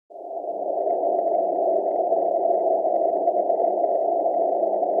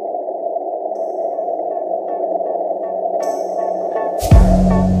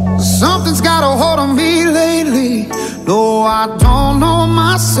Something's got a hold on me lately. No, I don't know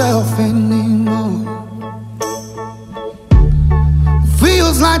myself anymore.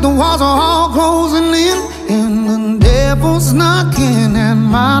 Feels like the walls are all closing in, and the devil's knocking at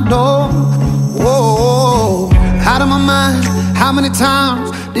my door. Whoa, out of my mind. How many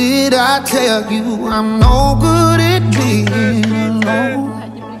times did I tell you I'm no good at being alone?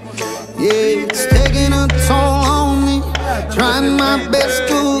 Yeah, it's taking a toll on me, trying my best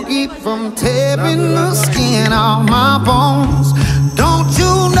to keep from tearing the skin off my bones. Don't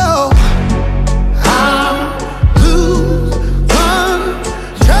you know I lose control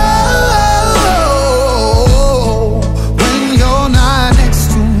when you're not next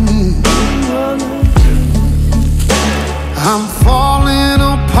to me? I'm falling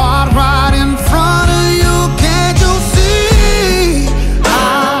apart right in front of you. Can't you see? I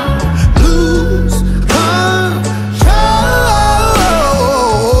lose control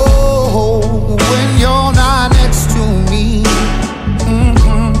when you're not next to me.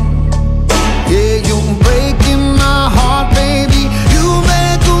 Yeah, you're breaking my heart, baby. You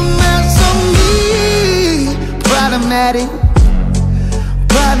make a mess of me. Problematic.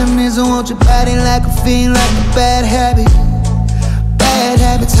 Problem is I want your body like a fiend, like a bad habit. Bad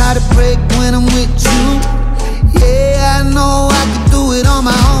habits hard to break when I'm with you. Yeah, I know I can do it on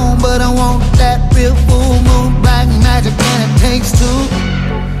my own, but I want that real full moon black magic, and it takes two.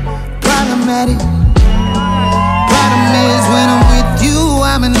 Problematic. Problem is when I'm with you,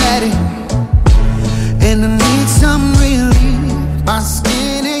 I'm an addict, and I need some relief. My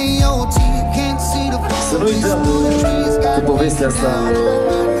skin ain't your teeth, can't see the Să nu uităm că povestea asta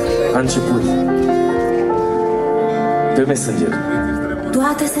a început pe Messenger.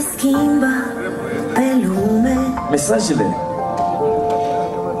 Toate se schimbă pe lume.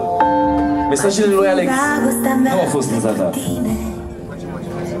 Mesajele lui Alex nu au fost în zata.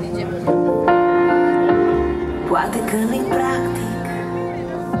 Poate că nu-i practic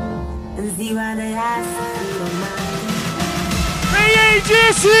în ziua de azi. Hey,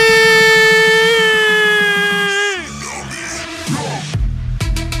 Jessy!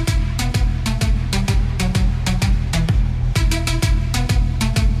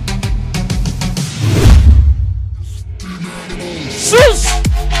 Sus!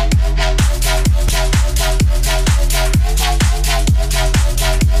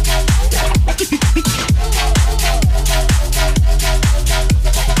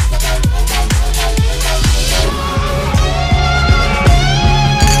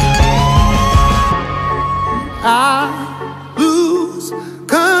 I lose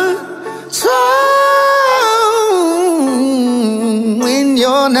control when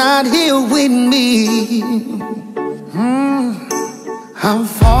you're not here with me. I'm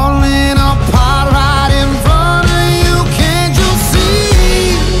falling apart.